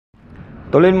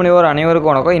தொழில் முனைவோர் அனைவருக்கும்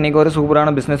வணக்கம். இன்றைக்கி ஒரு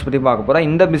சூப்பரான பிஸ்னஸ் பற்றி பார்க்க போகிறோம்.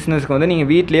 இந்த பிஸ்னஸ்க்கு வந்து நீங்கள்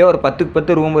வீட்டிலேயே ஒரு 10க்கு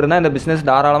 10 ரூம் இருந்தால் இந்த பிஸ்னஸ்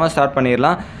தாராளமாக ஸ்டார்ட்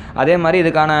பண்ணிடலாம். அதே மாதிரி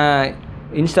இதுக்கான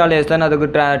இன்ஸ்டாலேஷன், அதுக்கு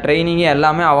ட்ரைனிங்கு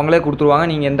எல்லாமே அவங்களே கொடுத்துருவாங்க.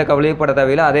 நீங்கள் எந்த கவலையும் பட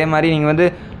தேவையில்லை. அதே மாதிரி நீங்கள் வந்து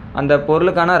அந்த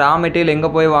பொருளுக்கான ரா மெட்டீரியல்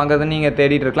எங்கே போய் வாங்குறதுன்னு நீங்கள்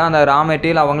தேடிட்டு இருக்கலாம். அந்த ரா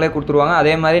மெட்டீரியல் அவங்களே கொடுத்துருவாங்க.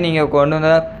 அதே மாதிரி நீங்கள் கொண்டு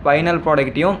வந்த ஃபைனல்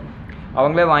ப்ராடக்ட்டையும்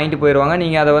அவங்களே வாங்கிட்டு போயிடுவாங்க.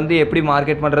 நீங்கள் அதை வந்து எப்படி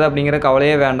மார்க்கெட் பண்ணுறது அப்படிங்கிற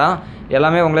கவலையே வேண்டாம்.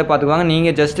 எல்லாமே அவங்களே பார்த்துக்குவாங்க.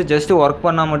 நீங்கள் ஜஸ்ட்டு ஒர்க்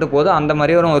பண்ணால் மட்டும் போதும். அந்த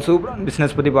மாதிரி ஒரு சூப்பரான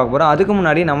பிஸ்னஸ் பற்றி பார்க்க போகிறோம். அதுக்கு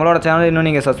முன்னாடி நம்மளோட சேனல் இன்னும்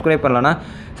நீங்கள் சப்ஸ்கிரைப் பண்ணலன்னா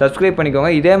சப்ஸ்கிரைப்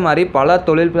பண்ணிக்கோங்க. இதே மாதிரி பல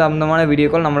தொழில் சம்பந்தமான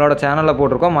வீடியோக்கள் நம்மளோட சேனலில்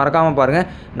போட்டிருக்கோம். மறக்காமல் பாருங்கள்.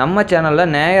 நம்ம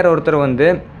சேனலில் நேயர் ஒருத்தர் வந்து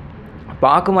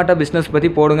பாக்கு மட்டை பிஸ்னஸ் பற்றி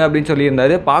போடுங்க அப்படின்னு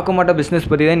சொல்லியிருந்தாரு. பாக்கு மட்டை பிஸ்னஸ்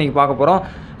பற்றி தான் இன்றைக்கி பார்க்க போகிறோம்.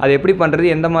 அது எப்படி பண்ணுறது,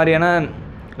 எந்த மாதிரியான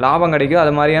லாபம் கிடைக்கும்,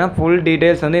 அது மாதிரியான ஃபுல்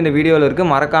டீட்டெயில்ஸ் வந்து இந்த வீடியோவில் இருக்குது.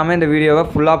 மறக்காமல் இந்த வீடியோவை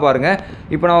ஃபுல்லாக பாருங்கள்.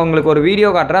 இப்போ நான் உங்களுக்கு ஒரு வீடியோ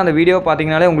காட்டுறேன். அந்த வீடியோ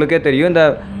பார்த்தீங்கனாலே உங்களுக்கே தெரியும். இந்த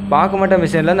பாக்கு மட்டை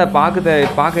மிஷினில் இந்த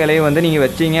பாக்கு இலையை வந்து நீங்கள்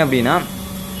வச்சிங்க அப்படின்னா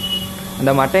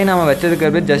அந்த மட்டையை நம்ம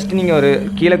வச்சதுக்கு ஜஸ்ட் நீங்கள் ஒரு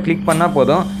கீழே கிளிக் பண்ணால்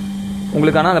போதும்.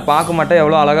 உங்களுக்கான அந்த பாக்கு மட்டை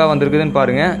எவ்வளோ அழகாக வந்திருக்குதுன்னு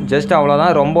பாருங்கள். ஜஸ்ட்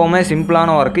அவ்வளோதான். ரொம்பவுமே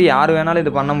சிம்பிளான ஒர்க்கு. யார் வேணாலும்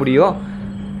இது பண்ண முடியும்.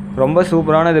 ரொம்ப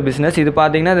சூப்பரான இது பிஸ்னஸ். இது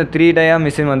பார்த்தீங்கன்னா இந்த 3 டயா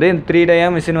மிஷின் வந்து இந்த 3 டயா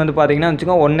மிஷின் வந்து பார்த்தீங்கன்னா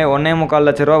வச்சுக்கோங்க 1.25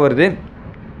 லட்ச ரூபா வருது.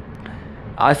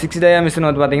 6 டயா மிஷின்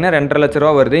வந்து பார்த்தீங்கன்னா 2.5 லட்ச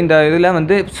ரூபா வருது. இந்த இதில்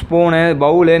வந்து ஸ்பூனு,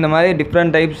 பவுலு, இந்த மாதிரி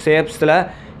டிஃப்ரெண்ட் டைப்ஸ் ஷேப்ஸில்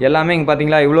எல்லாமே இங்கே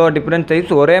பார்த்தீங்களா இவ்வளோ டிஃப்ரெண்ட்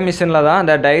டைப்ஸ் ஒரே மிஷினில் தான்.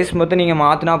 அந்த டைஸ் மட்டும் நீங்கள்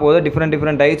மாற்றினா போதும்.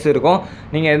 டிஃப்ரெண்ட் டைப்ஸ் இருக்கும்.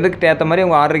 நீங்கள் எதுக்கு ஏற்ற மாதிரி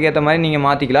உங்கள் ஆர்டருக்கு ஏற்ற மாதிரி நீங்கள்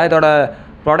மாற்றிக்கலாம். இதோட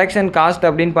ப்ரொடக்ஷன் காஸ்ட்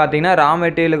அப்படின்னு பார்த்தீங்கன்னா ரா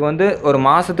மெட்டீரியலுக்கு வந்து ஒரு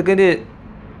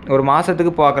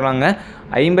மாதத்துக்கு பார்க்குறாங்க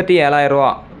 57,000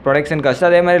 ரூபா ப்ரொடக்ஷன் காஸ்ட்.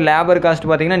 அதே மாதிரி லேபர் காஸ்ட்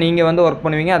பார்த்தீங்கன்னா நீங்கள் வந்து ஒர்க்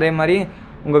பண்ணுவீங்க. அதே மாதிரி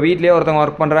உங்கள் வீட்லேயே ஒருத்தவங்க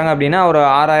ஒர்க் பண்ணுறாங்க அப்படின்னா ஒரு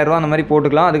 6,000 ரூபா அந்த மாதிரி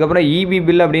போட்டுக்கலாம். அதுக்கப்புறம் இபி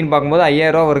பில் அப்படின்னு பார்க்கும்போது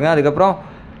 5,000 ரூபா வருங்க. அதுக்கப்புறம்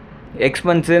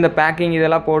எக்ஸ்பென்ஸு, இந்த பேக்கிங்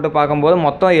இதெல்லாம் போட்டு பார்க்கும்போது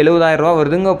மொத்தம் 70,000 ரூபா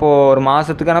வருதுங்க. இப்போது ஒரு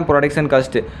மாதத்துக்கான ப்ரொடக்ஷன்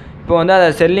காஸ்ட்டு. இப்போ வந்து அதை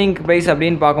செல்லிங் ப்ரைஸ்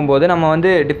அப்படின்னு பார்க்கும்போது நம்ம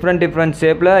வந்து டிஃப்ரெண்ட்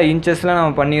ஷேப்பில் இன்ச்சஸில்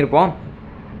நம்ம பண்ணியிருப்போம்.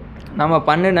 நம்ம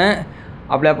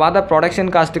அப்படியே பார்த்தா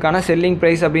ப்ரொடக்ஷன் காஸ்ட்டுக்கான செல்லிங்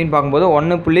ப்ரைஸ் அப்படின்னு பார்க்கும்போது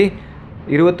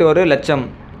 1.21 லட்சம்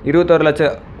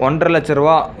 1.5 லட்ச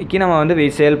ரூபாய்க்கு நம்ம வந்து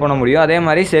சேல் பண்ண முடியும். அதே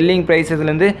மாதிரி செல்லிங்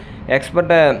ப்ரைஸஸ்லேருந்து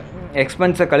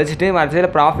எக்ஸ்பென்ஸை கழிச்சிட்டு வரிசையில்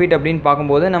ப்ராஃபிட் அப்படின்னு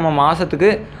பார்க்கும்போது நம்ம மாதத்துக்கு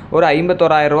ஒரு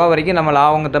 51,000 ரூபா வரைக்கும் நம்ம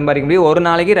லாபம் சம்பாதிக்க முடியும். ஒரு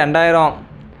நாளைக்கு 2,000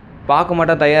 பாக்கு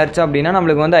மட்டும் தயாரித்தோம் அப்படின்னா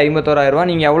நம்மளுக்கு வந்து 51,000 ரூபா.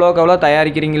 நீங்கள் எவ்வளோ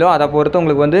தயாரிக்கிறீங்களோ அதை பொறுத்து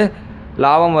உங்களுக்கு வந்து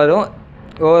லாபம் வரும்.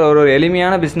 ஒரு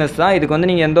எளிமையான பிஸ்னஸ் தான். இதுக்கு வந்து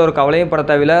நீங்கள் எந்த ஒரு கவலையும் பட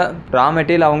தேவையில்லை. ரா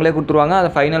மெட்டீரியல் அவங்களே கொடுத்துருவாங்க. அதை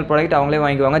ஃபைனல் ப்ராடக்ட் அவங்களே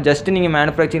வாங்கிக்குவாங்க. ஜஸ்ட்டு நீங்கள்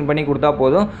மேனுஃபேக்சரிங் பண்ணி கொடுத்தா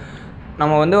போதும்.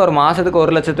 நம்ம வந்து ஒரு மாதத்துக்கு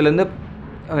 1 லட்சத்துலேருந்து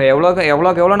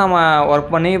எவ்வளோக்கு நம்ம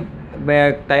ஒர்க் பண்ணி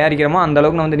தயாரிக்கிறோமோ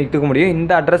அந்தளவுக்கு நம்ம வந்து நிறுத்திக்க முடியும்.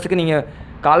 இந்த அட்ரஸுக்கு நீங்கள்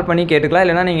கால் பண்ணி கேட்டுக்கலாம்.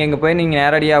 இல்லைனா நீங்கள் இங்கே போய் நீங்கள்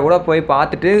நேரடியாக கூட போய்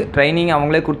பார்த்துட்டு ட்ரைனிங்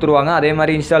அவங்களே கொடுத்துருவாங்க. அதே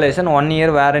மாதிரி இன்ஸ்டாலேஷன் 1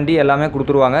 இயர் வாரண்டி எல்லாமே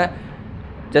கொடுத்துருவாங்க.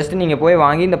 ஜஸ்ட்டு நீங்கள் போய்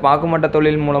வாங்கி இந்த பாக்குமட்டை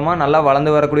தொழில் மூலமாக நல்லா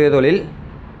வளர்ந்து வரக்கூடிய தொழில்.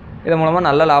 இது மூலமாக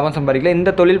நல்ல லாபம் சம்பாதிக்கலாம்.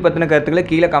 இந்த தொழில் பற்றின கருத்துக்களை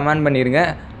கீழே கமெண்ட் பண்ணிடுங்க.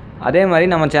 அதே மாதிரி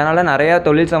நம்ம சேனலில் நிறையா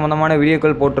தொழில் சம்மந்தமான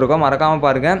வீடியோக்கள் போட்டிருக்கோம். மறக்காமல்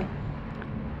பாருங்கள்.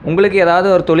 உங்களுக்கு ஏதாவது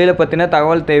ஒரு தொழிலை பற்றின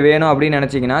தகவல் வேணும் அப்படின்னு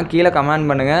நினச்சிங்கன்னா கீழே கமெண்ட்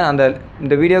பண்ணுங்கள்.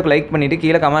 இந்த வீடியோக்கு லைக் பண்ணிவிட்டு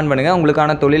கீழே கமெண்ட் பண்ணுங்கள்.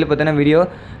 உங்களுக்கான தொழிலை பற்றின வீடியோ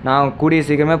நான் கூடிய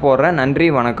சீக்கிரமே போடுறேன். நன்றி,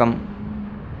 வணக்கம்.